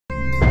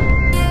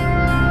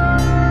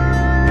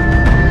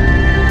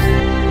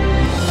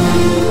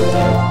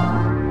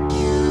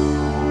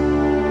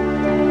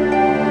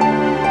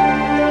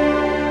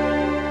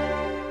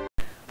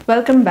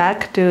Welcome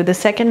back to the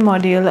second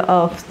module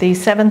of the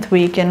 7th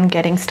week in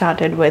getting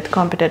started with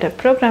competitive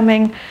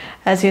programming.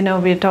 As you know,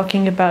 we're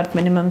talking about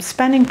minimum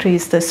spanning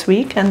trees this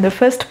week, and the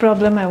first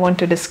problem I want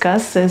to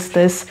discuss is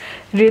this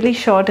really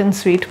short and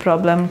sweet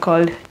problem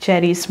called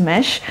Cherries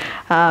Mesh.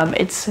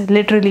 It's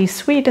literally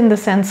sweet in the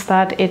sense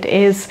that it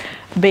is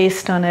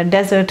based on a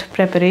dessert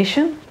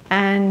preparation,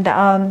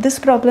 and this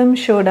problem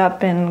showed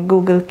up in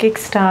Google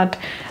Kickstart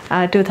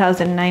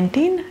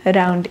 2019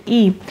 around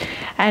E.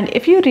 And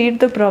if you read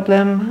the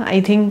problem, I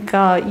think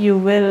you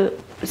will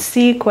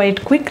see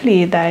quite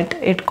quickly that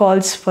it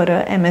calls for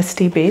a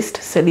MST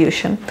based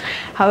solution.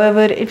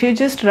 However, if you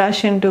just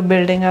rush into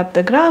building up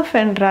the graph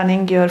and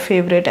running your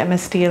favorite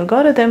MST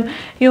algorithm,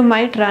 you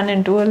might run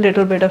into a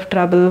little bit of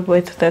trouble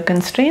with the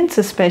constraints,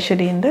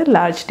 especially in the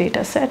large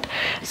data set.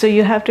 So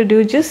you have to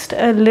do just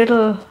a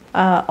little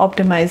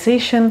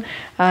optimization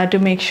to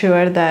make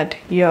sure that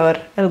your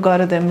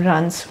algorithm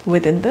runs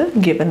within the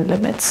given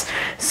limits.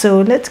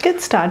 So let's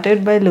get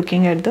started by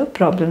looking at the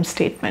problem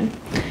statement.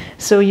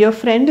 So your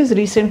friend is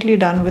recently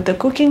done with a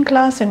cooking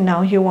class and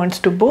now he wants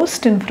to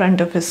boast in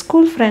front of his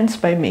school friends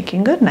by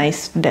making a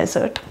nice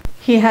dessert.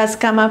 He has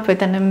come up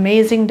with an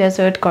amazing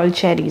dessert called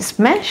Cherries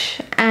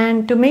Mesh,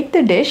 and to make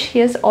the dish he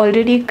has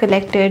already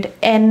collected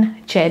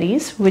n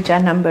cherries which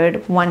are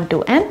numbered 1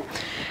 to n.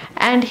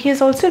 And he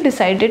has also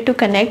decided to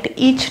connect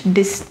each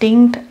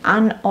distinct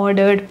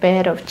unordered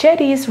pair of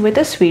cherries with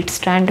a sweet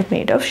strand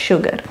made of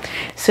sugar.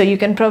 So you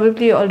can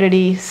probably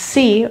already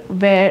see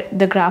where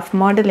the graph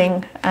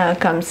modeling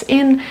comes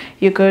in.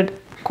 You could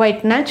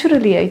quite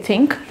naturally, I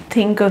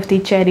think of the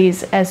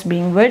cherries as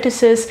being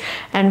vertices,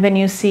 and when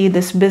you see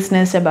this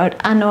business about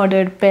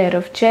unordered pair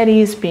of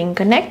cherries being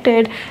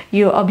connected,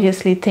 you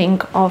obviously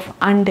think of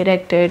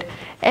undirected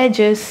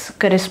edges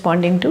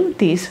corresponding to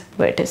these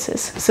vertices.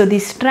 So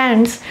these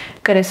strands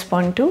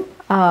correspond to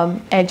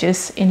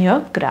edges in your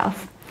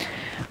graph.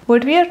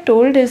 What we are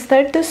told is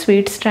that the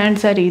sweet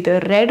strands are either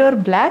red or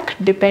black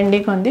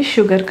depending on the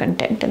sugar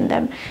content in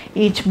them.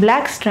 Each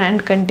black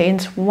strand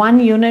contains 1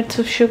 unit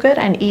of sugar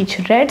and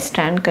each red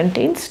strand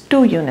contains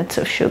 2 units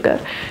of sugar.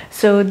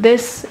 So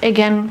this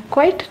again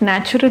quite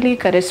naturally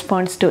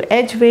corresponds to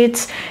edge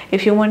weights.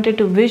 If you wanted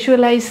to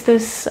visualize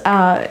this,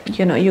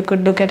 you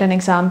could look at an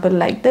example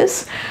like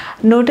this.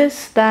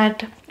 Notice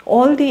that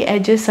all the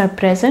edges are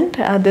present.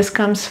 This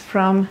comes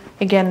from,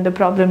 again, the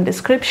problem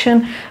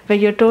description, where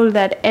you're told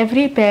that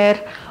every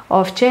pair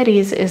of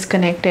cherries is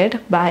connected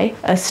by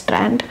a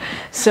strand.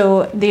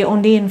 So the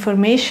only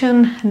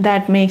information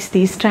that makes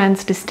these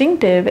strands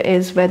distinctive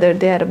is whether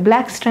they are a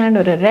black strand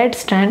or a red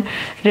strand,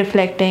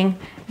 reflecting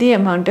the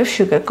amount of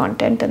sugar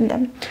content in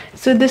them.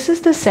 So this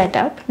is the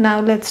setup. Now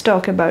let's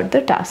talk about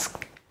the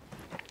task.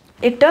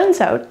 It turns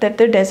out that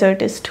the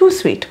dessert is too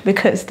sweet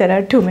because there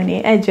are too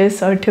many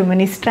edges or too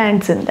many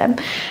strands in them.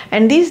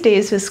 And these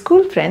days his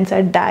school friends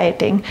are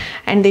dieting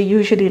and they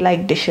usually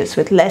like dishes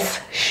with less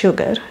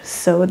sugar.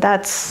 So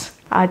that's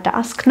our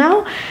task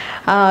now.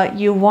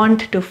 You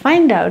want to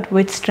find out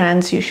which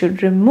strands you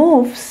should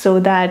remove so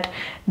that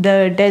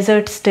the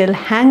dessert still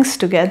hangs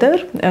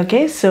together.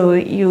 Okay, so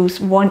you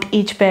want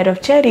each pair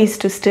of cherries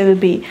to still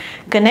be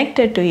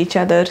connected to each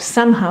other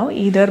somehow,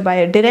 either by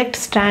a direct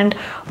strand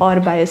or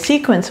by a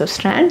sequence of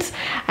strands,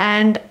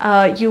 and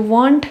you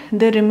want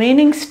the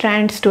remaining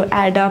strands to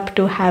add up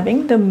to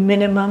having the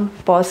minimum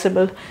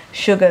possible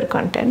sugar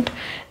content.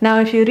 Now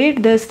if you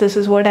read this, this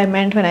is what I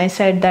meant when I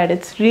said that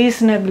it's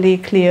reasonably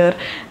clear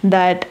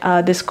that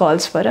this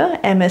calls for a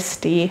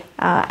MST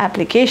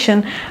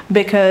application,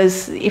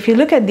 because if you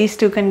look at these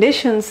two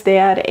conditions, they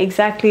are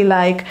exactly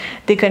like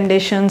the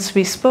conditions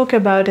we spoke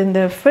about in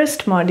the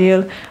first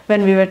module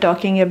when we were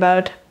talking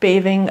about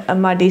paving a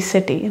muddy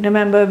city.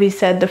 Remember, we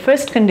said the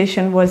first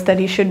condition was that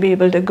you should be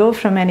able to go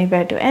from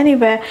anywhere to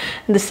anywhere.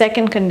 And the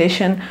second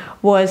condition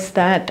was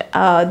that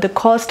the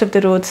cost of the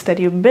roads that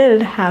you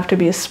build have to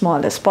be as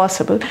small as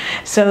possible.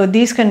 So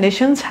these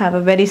conditions have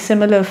a very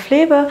similar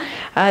flavor.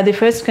 The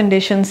first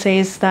condition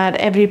says that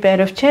every pair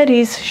of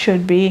cherries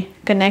should be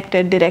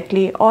connected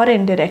directly or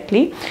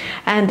indirectly,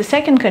 and the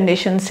second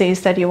condition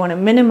says that you want to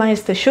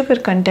minimize the sugar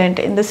content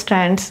in the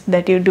strands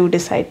that you do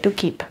decide to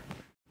keep.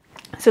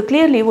 So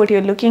clearly what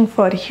you're looking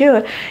for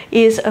here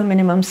is a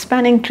minimum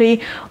spanning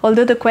tree,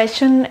 although the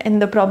question in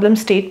the problem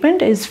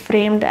statement is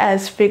framed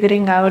as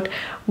figuring out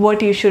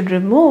what you should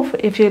remove.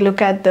 If you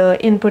look at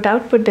the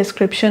input-output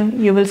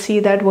description, you will see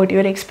that what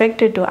you're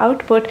expected to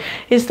output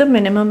is the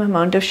minimum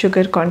amount of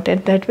sugar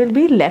content that will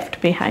be left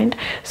behind.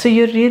 So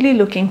you're really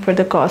looking for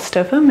the cost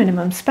of a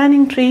minimum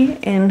spanning tree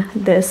in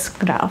this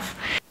graph.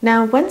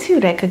 Now, once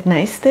you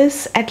recognize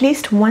this, at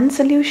least one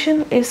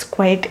solution is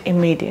quite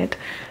immediate.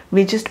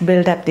 we just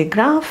build up the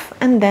graph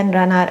and then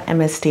run our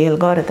MST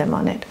algorithm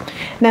on it.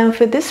 Now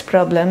for this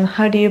problem,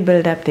 how do you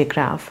build up the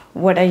graph?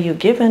 What are you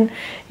given?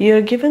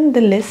 You're given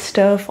the list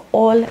of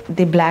all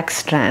the black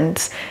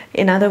strands.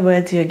 In other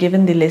words, you're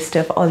given the list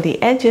of all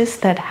the edges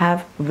that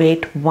have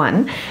weight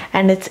 1,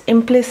 and it's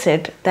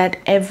implicit that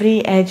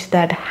every edge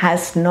that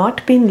has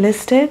not been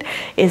listed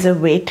is a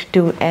weight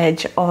 2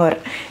 edge, or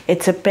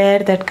it's a pair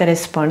that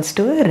corresponds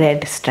to a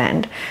red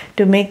strand.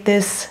 To make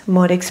this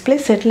more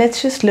explicit,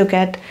 let's just look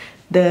at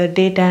the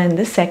data in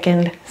the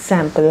second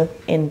sample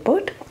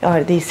input,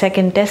 or the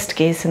second test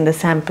case in the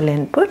sample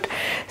input.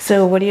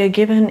 So what you're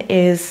given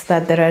is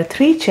that there are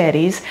 3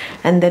 cherries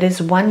and there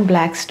is 1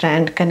 black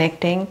strand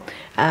connecting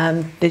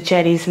the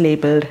cherries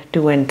labeled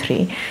 2 and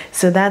 3.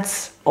 So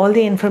that's all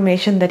the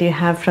information that you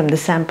have from the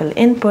sample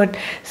input.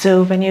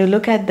 So when you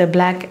look at the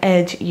black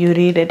edge, you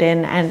read it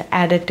in and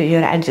add it to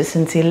your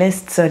adjacency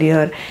lists or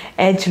your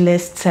edge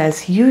lists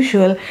as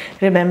usual,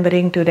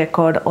 remembering to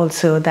record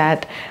also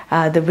that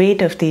the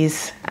weight of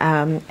these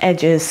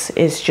edges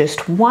is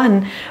just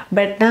 1,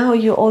 but now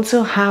you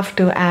also have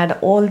to add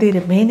all the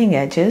remaining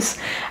edges.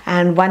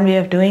 And one way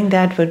of doing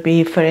that would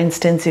be, for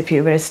instance, if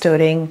you were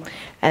storing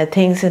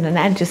things in an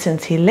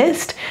adjacency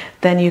list,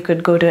 then you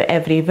could go to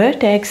every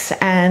vertex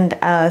and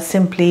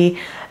simply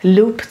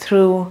loop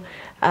through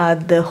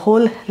the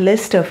whole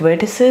list of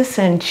vertices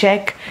and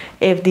check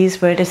if these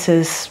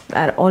vertices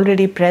are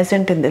already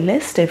present in the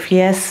list. If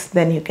yes,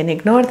 then you can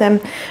ignore them,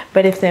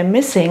 but if they're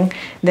missing,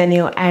 then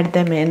you add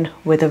them in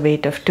with a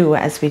weight of 2,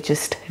 as we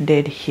just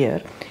did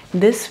here.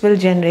 This will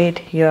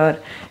generate your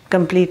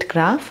complete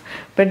graph,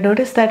 but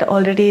notice that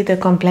already the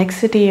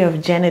complexity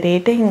of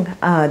generating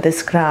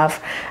this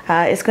graph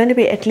is going to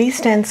be at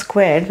least n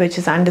squared, which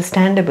is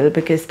understandable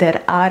because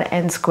there are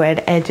n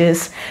squared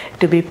edges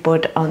to be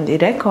put on the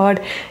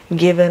record,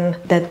 given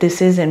that this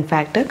is in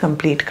fact a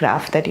complete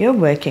graph that you're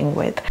working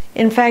with.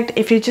 In fact,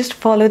 if you just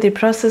follow the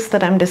process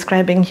that I'm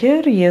describing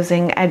here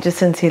using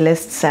adjacency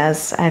lists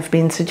as I've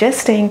been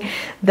suggesting,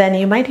 then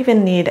you might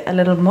even need a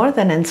little more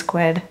than n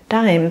squared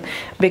time,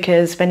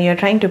 because when you're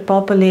trying to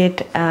populate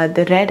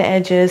the red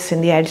edges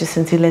in the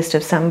adjacency list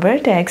of some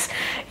vertex,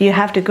 you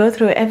have to go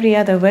through every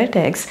other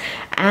vertex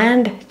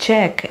and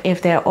check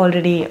if they're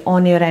already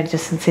on your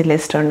adjacency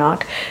list or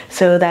not.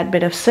 So that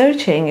bit of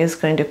searching is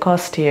going to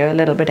cost you a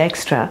little bit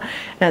extra.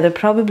 Now, there are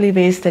probably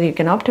ways that you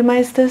can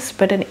optimize this,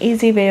 but an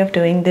easy way of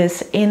doing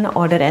this in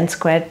order n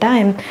squared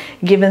time,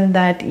 given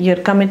that you're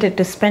committed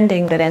to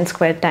spending that n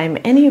squared time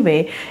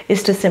anyway,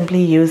 is to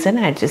simply use an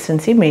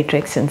adjacency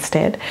matrix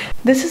instead.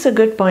 This is a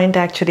good point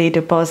actually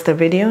to pause the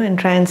video and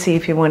try and see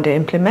if you want to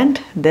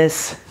implement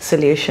this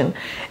solution.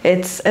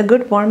 It's a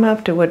good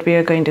warm-up to what we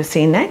are going to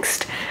see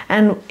next,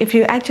 and if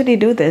you actually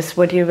do this,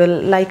 what you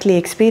will likely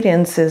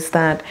experience is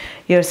that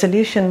your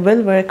solution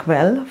will work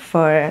well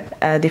for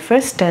the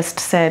first test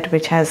set,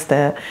 which has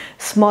the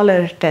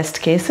smaller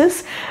test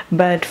cases,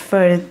 but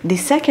for the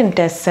second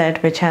test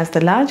set, which has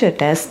the larger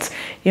tests,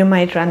 you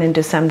might run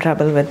into some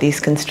trouble with these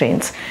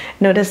constraints.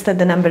 Notice that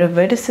the number of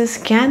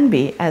vertices can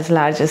be as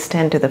large as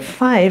 10 to the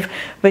 5,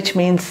 which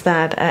means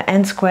that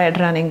n squared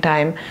running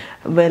time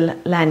will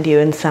land you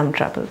in some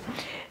trouble.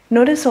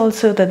 Notice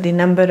also that the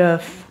number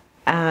of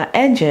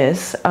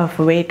edges of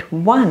weight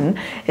 1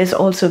 is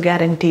also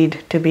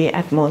guaranteed to be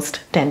at most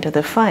 10 to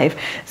the 5.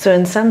 So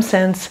in some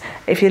sense,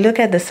 if you look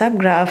at the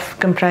subgraph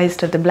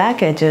comprised of the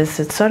black edges,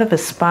 it's sort of a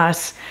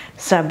sparse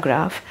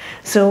subgraph.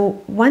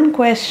 So one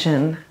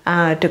question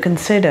to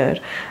consider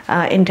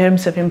in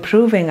terms of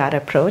improving our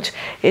approach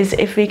is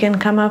if we can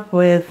come up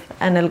with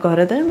an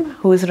algorithm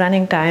whose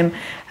running time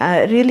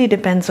really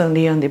depends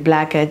only on the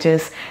black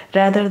edges,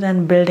 rather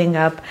than building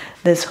up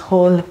this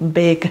whole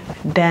big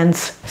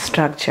dense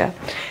structure.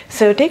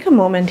 So take a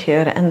moment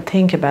here and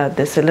think about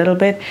this a little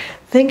bit.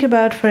 Think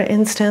about, for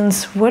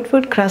instance, what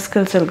would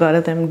Kruskall's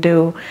algorithm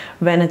do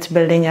when it's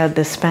building out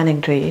the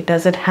spanning tree?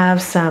 Does it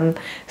have some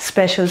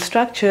special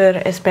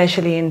structure,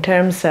 especially in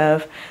terms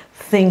of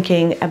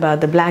thinking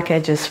about the black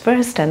edges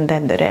first and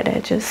then the red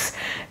edges?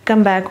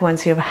 Come back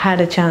once you've had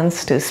a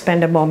chance to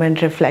spend a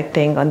moment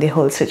reflecting on the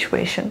whole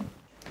situation.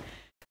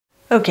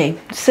 Okay,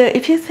 so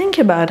if you think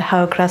about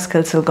how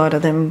Kruskall's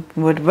algorithm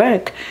would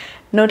work,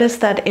 notice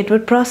that it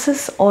would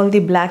process all the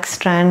black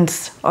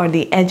strands or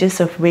the edges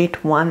of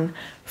weight 1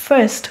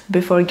 first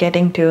before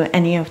getting to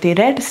any of the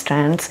red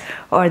strands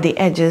or the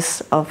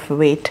edges of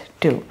weight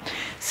 2.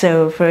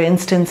 So for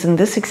instance, in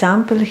this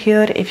example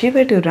here, if you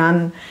were to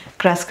run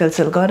Kruskall's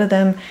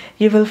algorithm,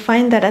 you will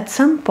find that at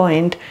some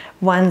point,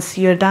 once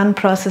you're done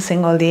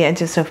processing all the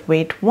edges of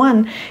weight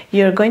 1,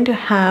 you're going to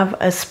have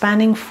a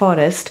spanning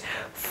forest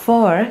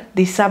for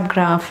the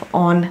subgraph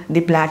on the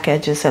black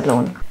edges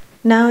alone.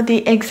 Now,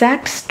 the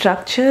exact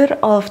structure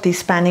of the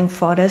spanning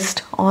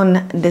forest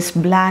on this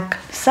black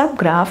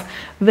subgraph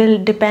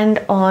will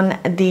depend on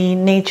the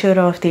nature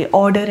of the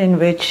order in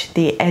which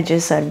the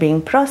edges are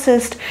being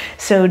processed.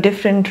 So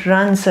different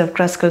runs of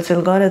Kruskall's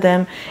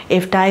algorithm,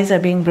 if ties are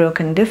being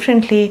broken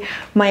differently,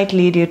 might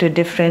lead you to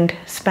different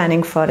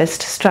spanning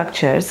forest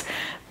structures.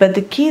 But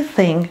the key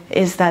thing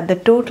is that the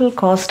total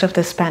cost of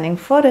the spanning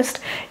forest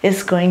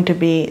is going to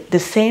be the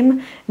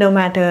same no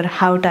matter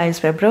how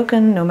ties were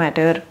broken, no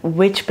matter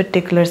which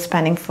particular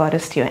spanning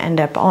forest you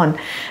end up on.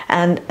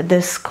 And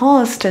this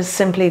cost is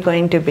simply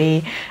going to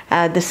be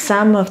the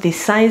sum of the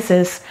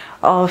sizes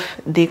of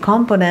the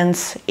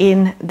components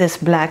in this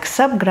black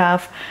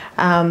subgraph.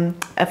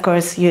 Of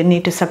course, you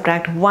need to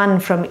subtract 1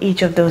 from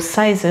each of those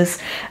sizes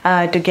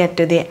to get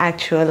to the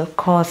actual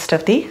cost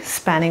of the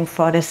spanning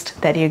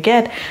forest that you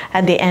get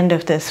at the end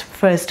of this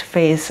first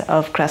phase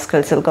of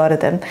Kruskal's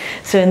algorithm.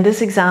 So in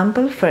this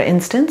example, for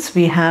instance,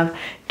 we have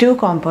 2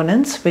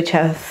 components which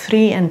have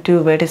 3 and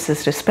 2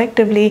 vertices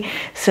respectively.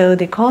 So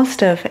the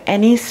cost of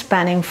any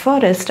spanning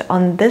forest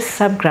on this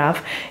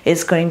subgraph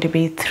is going to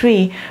be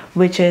 3,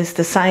 which is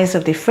the size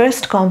of the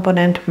first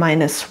component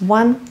minus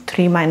 1,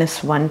 3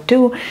 minus 1,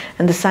 2,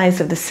 and the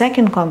size of the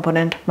second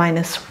component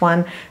minus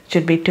 1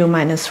 should be 2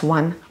 minus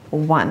 1,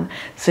 1.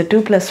 So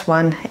 2 plus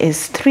 1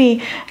 is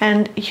 3,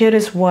 and here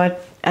is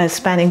what a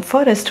spanning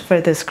forest for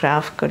this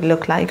graph could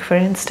look like, for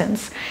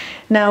instance.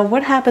 Now,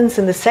 what happens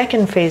in the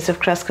second phase of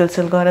Kruskal's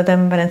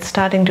algorithm when it's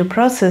starting to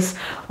process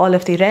all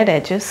of the red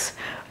edges?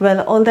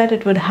 Well, all that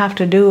it would have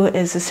to do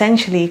is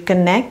essentially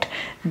connect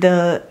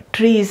the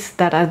trees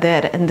that are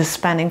there in the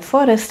spanning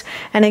forest.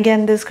 And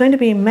again, there's going to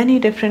be many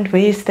different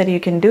ways that you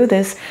can do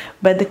this,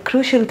 but the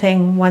crucial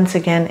thing, once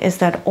again, is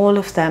that all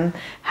of them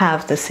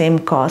have the same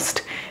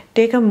cost.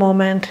 Take a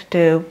moment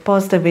to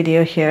pause the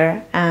video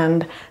here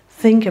and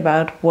think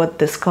about what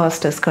this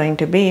cost is going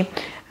to be,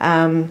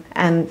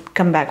 and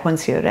come back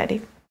once you're ready.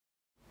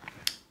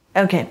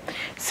 Okay,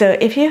 so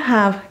if you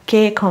have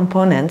k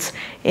components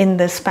in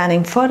the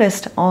spanning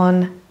forest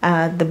on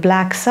the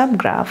black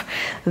subgraph,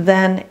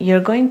 then you're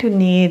going to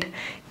need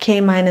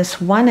k minus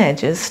 1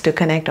 edges to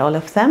connect all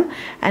of them.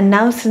 And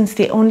now, since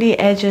the only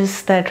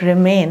edges that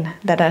remain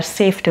that are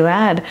safe to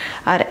add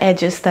are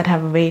edges that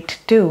have weight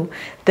 2,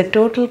 the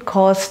total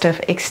cost of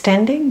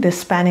extending the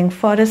spanning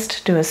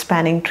forest to a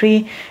spanning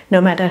tree,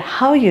 no matter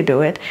how you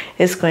do it,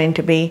 is going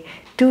to be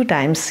 2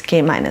 times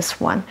k minus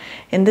 1.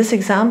 In this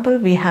example,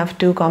 we have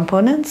 2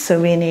 components,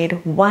 so we need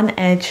 1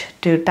 edge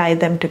to tie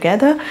them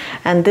together,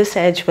 and this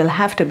edge will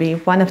have to be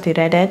one of the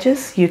red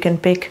edges. You can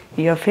pick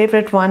your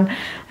favorite one,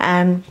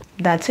 and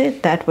that's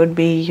it. That would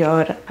be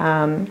your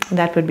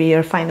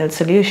final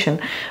solution.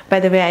 By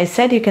the way, I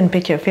said you can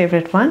pick your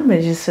favorite one,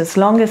 which is as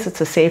long as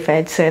it's a safe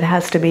edge, so it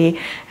has to be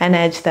an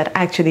edge that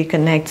actually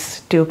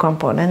connects 2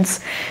 components.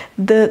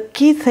 The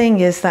key thing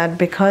is that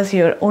because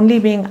you're only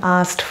being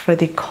asked for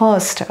the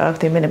cost of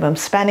the minimum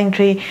spanning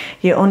tree,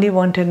 you only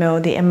want to know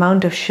the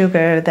amount of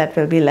sugar that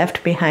will be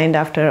left behind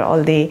after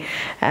all the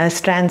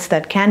strands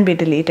that can be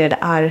deleted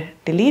are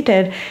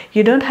deleted.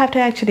 You don't have to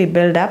actually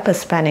build up a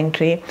spanning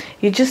tree.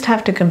 You just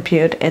have to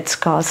compute its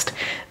cost.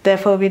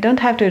 Therefore, we don't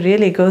have to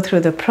really go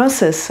through the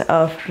process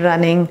of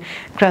running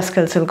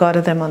Kruskal's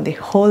algorithm on the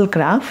whole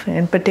graph.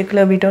 In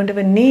particular, we don't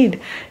even need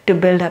to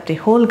build up the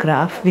whole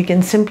graph. We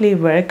can simply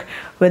work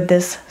with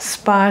this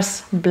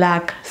sparse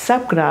black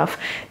subgraph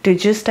to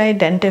just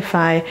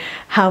identify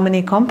how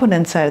many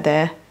components are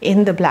there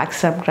in the black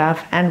subgraph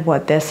and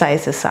what their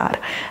sizes are.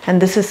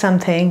 And this is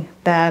something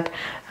that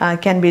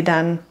can be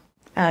done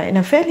in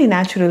a fairly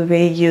natural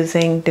way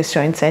using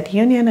disjoint set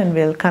union, and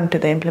we'll come to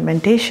the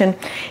implementation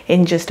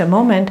in just a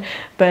moment.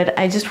 But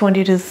I just want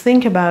you to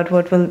think about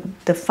what will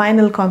the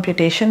final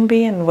computation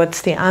be and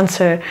what's the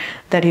answer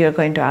that you're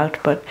going to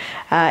output.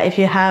 If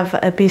you have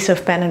a piece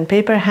of pen and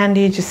paper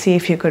handy, just see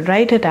if you could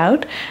write it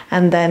out,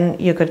 and then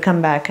you could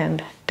come back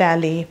and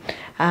tally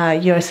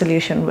your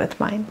solution with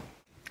mine.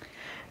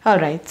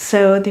 Alright,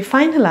 so the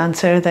final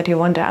answer that you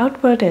want to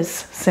output is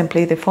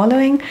simply the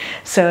following.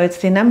 So it's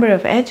the number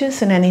of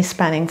edges in any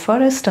spanning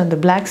forest on the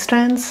black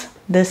strands.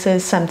 This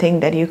is something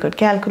that you could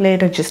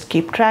calculate or just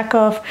keep track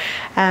of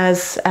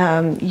as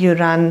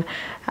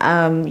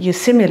you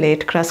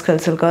simulate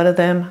Kruskal's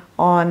algorithm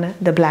on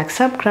the black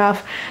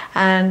subgraph.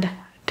 And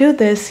to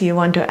this, you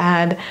want to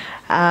add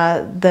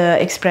the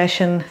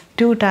expression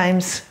 2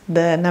 times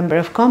the number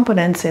of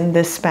components in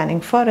this spanning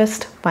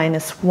forest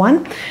minus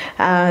 1,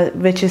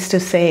 which is to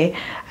say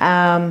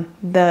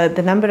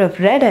the number of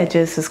red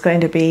edges is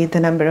going to be the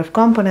number of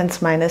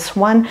components minus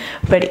 1,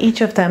 but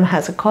each of them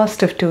has a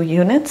cost of 2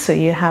 units, so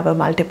you have a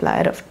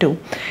multiplier of 2.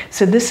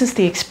 So this is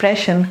the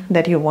expression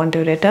that you want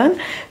to return.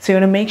 So you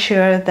want to make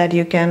sure that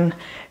you can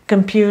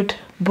compute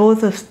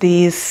both of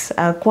these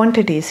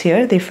quantities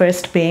here, the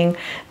first being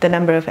the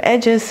number of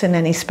edges in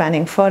any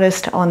spanning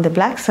forest on the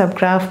black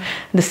subgraph.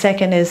 The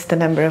second is the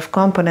number of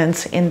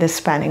components in this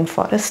spanning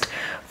forest.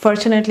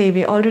 Fortunately,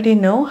 we already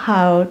know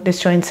how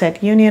disjoint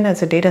set union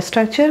as a data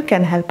structure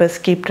can help us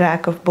keep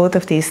track of both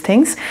of these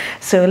things.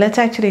 So let's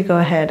actually go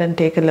ahead and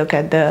take a look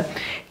at the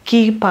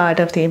key part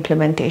of the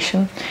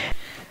implementation.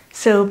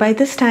 So by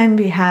this time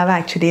we have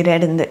actually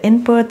read in the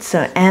input,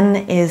 so n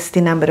is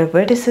the number of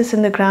vertices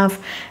in the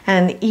graph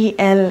and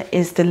EL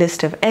is the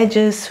list of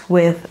edges,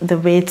 with the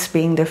weights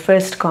being the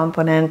first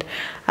component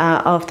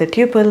of the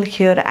tuple.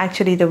 Here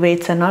actually the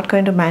weights are not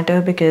going to matter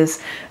because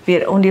we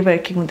are only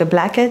working with the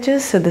black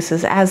edges, so this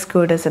is as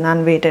good as an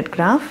unweighted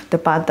graph, the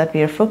part that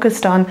we are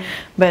focused on,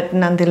 but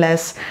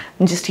nonetheless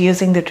I'm just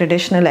using the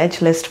traditional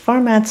edge list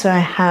format, so I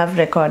have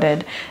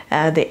recorded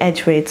the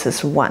edge weights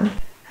as 1.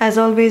 As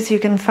always, you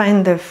can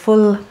find the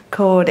full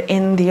code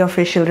in the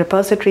official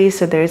repository,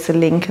 so there is a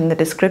link in the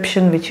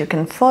description which you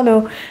can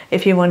follow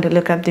if you want to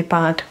look up the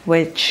part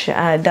which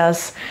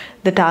does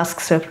the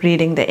tasks of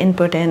reading the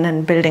input in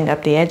and building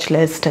up the edge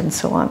list and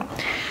so on.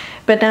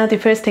 But now the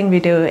first thing we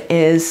do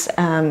is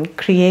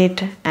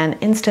create an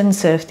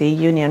instance of the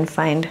union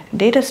find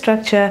data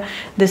structure.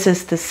 This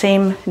is the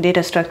same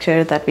data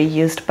structure that we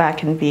used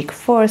back in week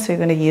 4, so you're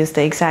going to use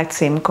the exact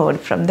same code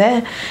from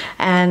there.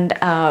 And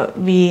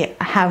we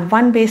have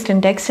one based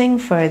indexing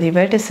for the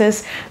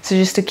vertices, so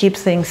just to keep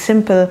things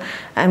simple,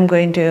 I'm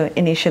going to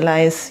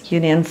initialize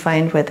union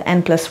find with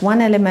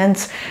n+1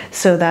 elements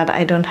so that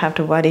I don't have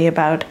to worry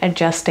about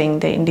adjusting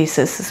the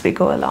indices as we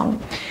go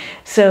along.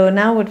 So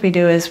now what we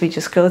do is we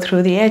just go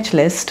through the edge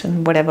list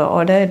in whatever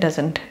order, it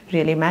doesn't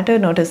really matter.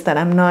 Notice that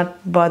I'm not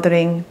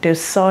bothering to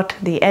sort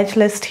the edge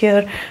list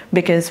here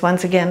because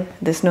once again,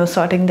 there's no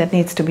sorting that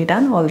needs to be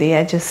done. All the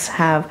edges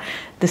have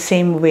the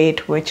same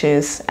weight, which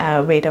is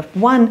a weight of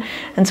 1.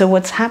 And so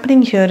what's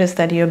happening here is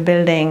that you're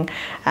building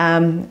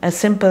a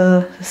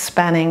simple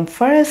spanning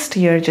forest.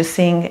 You're just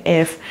seeing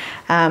if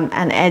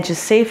an edge is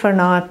safe or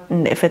not,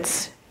 and if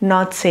it's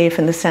not safe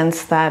in the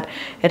sense that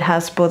it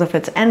has both of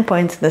its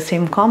endpoints in the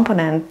same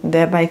component,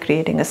 thereby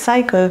creating a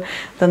cycle,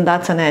 then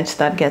that's an edge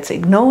that gets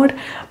ignored.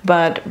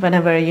 But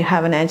whenever you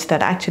have an edge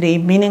that actually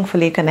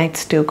meaningfully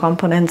connects to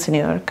components in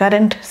your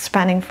current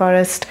spanning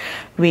forest,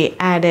 we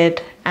add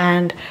it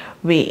and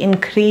we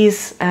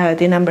increase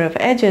the number of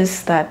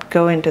edges that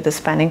go into the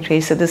spanning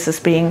tree. So this is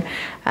being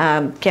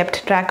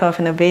kept track of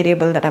in a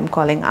variable that I'm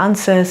calling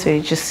answer. So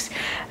you just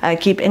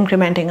keep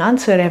incrementing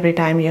answer every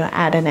time you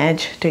add an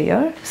edge to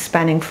your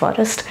spanning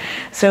forest.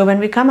 So when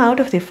we come out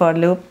of the for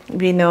loop,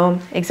 we know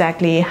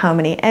exactly how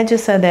many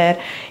edges are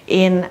there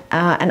in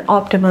an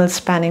optimal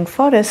spanning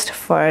forest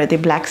for the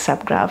black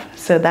subgraph.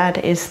 So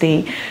that is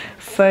the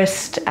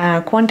first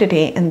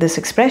quantity in this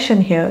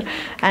expression here.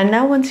 And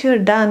now once you're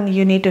done,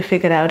 you need to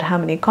figure out how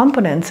many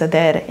components are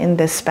there in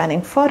this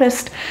spanning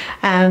forest,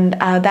 and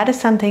that is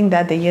something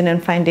that the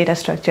union find data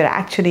structure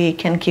actually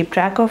can keep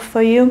track of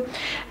for you.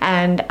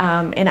 And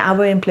in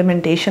our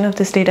implementation of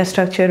this data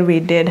structure, we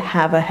did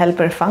have a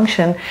helper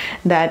function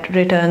that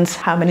returns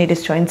how many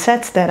disjoint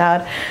sets there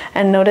are,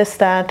 and notice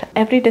that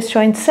every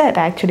disjoint set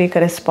actually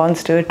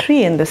corresponds to a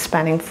tree in the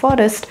spanning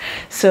forest.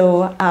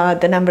 So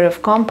the number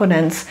of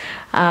components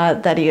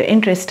that you're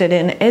interested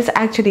in is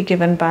actually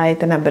given by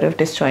the number of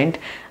disjoint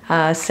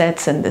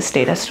sets in this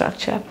data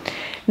structure.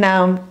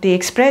 Now the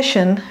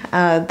expression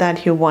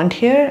that you want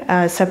here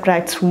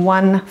subtracts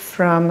 1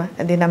 from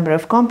the number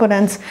of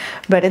components,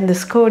 but in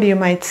this code you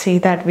might see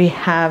that we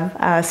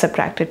have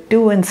subtracted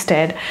 2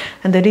 instead,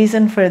 and the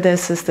reason for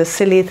this is the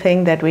silly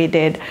thing that we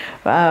did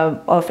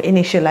of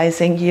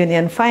initializing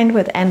union find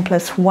with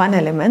n+1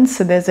 elements.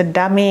 So there's a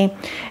dummy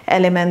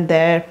element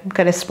there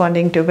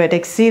corresponding to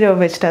vertex 0,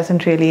 which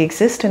doesn't really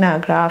exist in our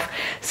graph.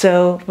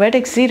 So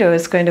vertex 0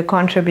 is going to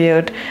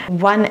contribute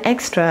 1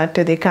 extra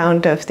to the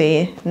count of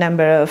the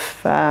number of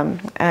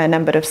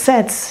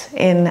sets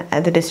in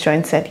the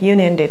disjoint set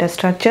union data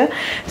structure.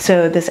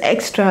 So this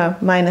extra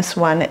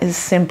 -1 is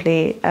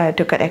simply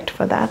to correct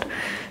for that.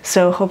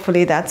 So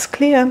hopefully that's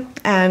clear,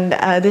 and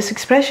this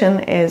expression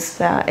is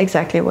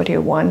exactly what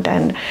you want,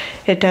 and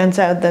it turns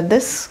out that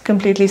this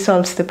completely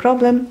solves the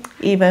problem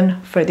even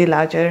for the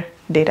larger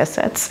data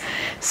sets.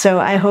 So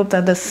I hope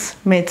that this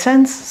made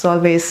sense. As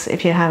always,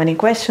 if you have any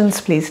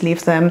questions, please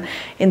leave them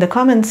in the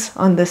comments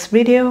on this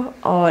video,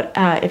 or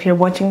if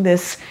you're watching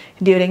this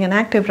during an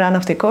active run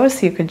of the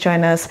course, you could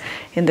join us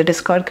in the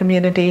Discord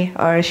community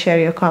or share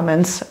your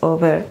comments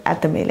over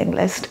at the mailing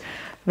list.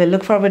 We'll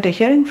look forward to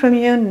hearing from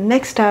you.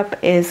 Next up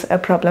is a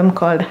problem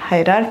called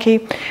hierarchy,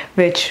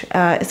 which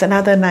is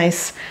another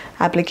nice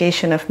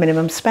application of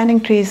minimum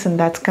spanning trees, and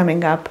that's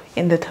coming up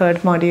in the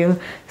 3rd module.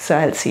 So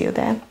I'll see you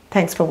there.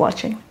 Thanks for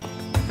watching.